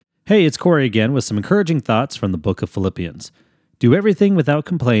Hey, it's Corey again with some encouraging thoughts from the book of Philippians. Do everything without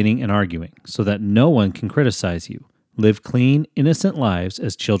complaining and arguing, so that no one can criticize you. Live clean, innocent lives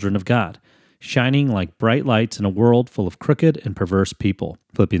as children of God, shining like bright lights in a world full of crooked and perverse people.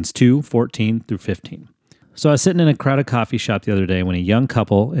 Philippians 2:14-15. So I was sitting in a crowded coffee shop the other day when a young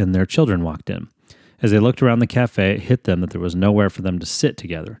couple and their children walked in. As they looked around the cafe, it hit them that there was nowhere for them to sit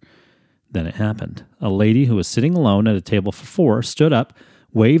together. Then it happened. A lady who was sitting alone at a table for four stood up,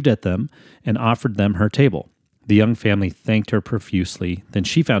 waved at them, and offered them her table. The young family thanked her profusely. Then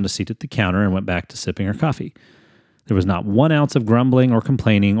she found a seat at the counter and went back to sipping her coffee. There was not 1 ounce of grumbling or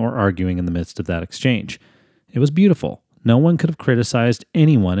complaining or arguing in the midst of that exchange. It was beautiful. No one could have criticized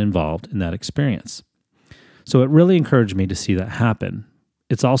anyone involved in that experience. So it really encouraged me to see that happen.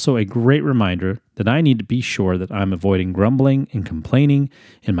 It's also a great reminder that I need to be sure that I'm avoiding grumbling and complaining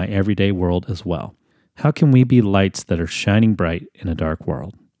in my everyday world as well. How can we be lights that are shining bright in a dark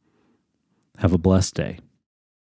world? Have a blessed day.